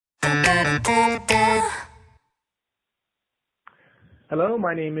Hello,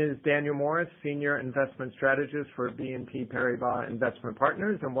 my name is Daniel Morris, Senior Investment Strategist for BNP Paribas Investment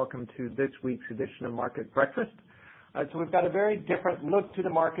Partners, and welcome to this week's edition of Market Breakfast. So we've got a very different look to the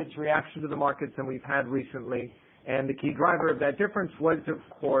markets, reaction to the markets than we've had recently, and the key driver of that difference was, of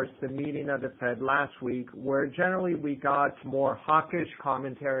course, the meeting of the Fed last week, where generally we got more hawkish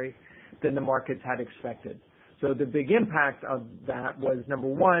commentary than the markets had expected. So the big impact of that was, number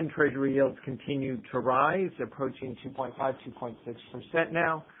one, Treasury yields continued to rise, approaching 2.5, 2.6%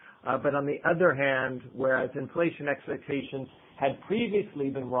 now. But on the other hand, whereas inflation expectations had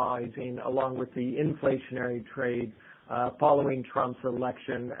previously been rising along with the inflationary trade following Trump's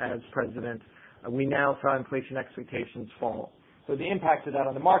election as president, we now saw inflation expectations fall. So the impact of that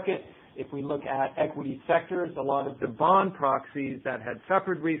on the market, if we look at equity sectors, a lot of the bond proxies that had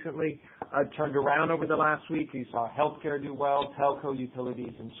suffered recently turned around over the last week. You saw healthcare do well, telco,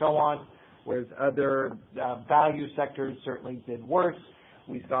 utilities, and so on, whereas other value sectors certainly did worse.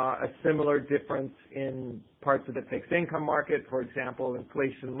 We saw a similar difference in parts of the fixed income market. For example,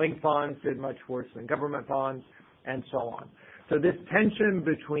 inflation-linked bonds did much worse than government bonds, and so on. So this tension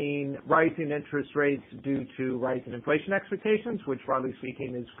between rising interest rates due to rising inflation expectations, which broadly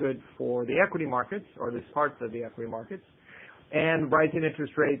speaking is good for the equity markets, or at least parts of the equity markets, and rising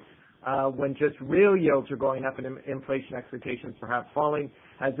interest rates when just real yields are going up and inflation expectations perhaps falling,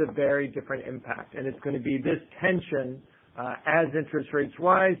 has a very different impact. And it's going to be this tension as interest rates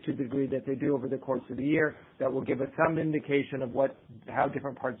rise to the degree that they do over the course of the year that will give us some indication of how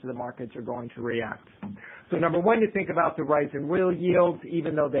different parts of the markets are going to react. So number one, you think about the rise in real yields,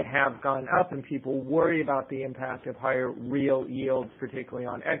 even though they have gone up and people worry about the impact of higher real yields, particularly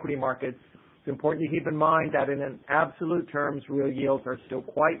on equity markets. It's important to keep in mind that in absolute terms, real yields are still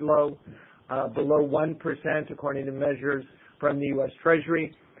quite low, below 1% according to measures from the U.S.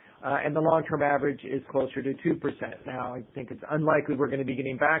 Treasury, and the long-term average is closer to 2%. Now, I think it's unlikely we're going to be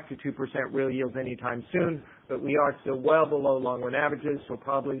getting back to 2% real yields anytime soon, but we are still well below long-run averages, so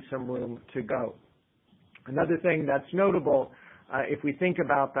probably some room to go. Another thing that's notable, if we think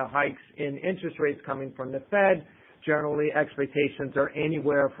about the hikes in interest rates coming from the Fed, generally expectations are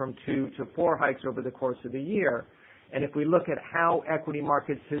anywhere from 2 to 4 hikes over the course of the year. And if we look at how equity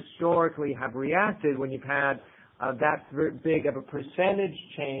markets historically have reacted when you've had that big of a percentage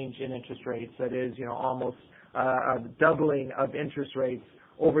change in interest rates, that is, almost a doubling of interest rates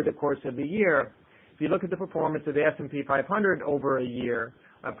over the course of the year, if you look at the performance of the S&P 500 over a year,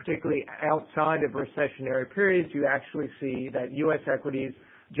 particularly outside of recessionary periods, you actually see that U.S. equities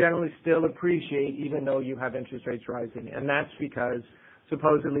generally still appreciate even though you have interest rates rising. And that's because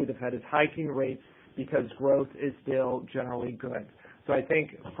supposedly the Fed is hiking rates because growth is still generally good. So I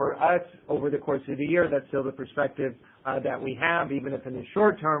think for us, over the course of the year, that's still the perspective that we have, even if in the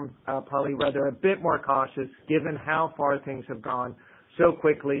short term, probably rather a bit more cautious, given how far things have gone so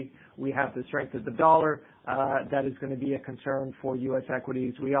quickly. We have the strength of the dollar. That is going to be a concern for U.S.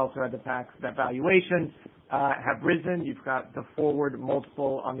 equities. We also have the fact that valuations have risen. You've got the forward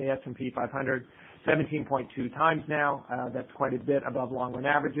multiple on the S&P 500, 17.2 times now. That's quite a bit above long-run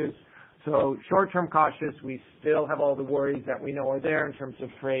averages. So short-term cautious. We still have all the worries that we know are there in terms of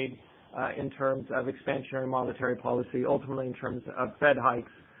trade, in terms of expansionary monetary policy, ultimately in terms of Fed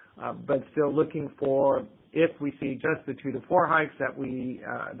hikes, but still looking for, if we see just the 2 to 4 hikes that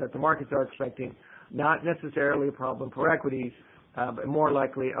the markets are expecting, not necessarily a problem for equities, but more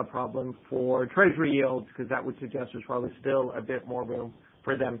likely a problem for Treasury yields, because that would suggest there's probably still a bit more room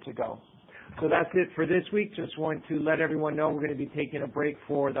for them to go. So that's it for this week. Just want to let everyone know we're going to be taking a break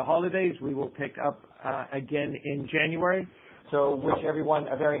for the holidays. We will pick up again in January. So wish everyone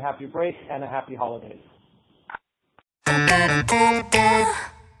a very happy break and a happy holidays.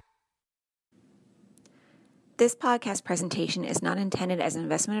 This podcast presentation is not intended as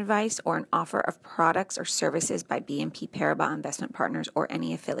investment advice or an offer of products or services by BNP Paribas Investment Partners or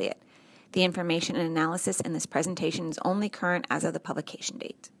any affiliate. The information and analysis in this presentation is only current as of the publication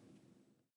date.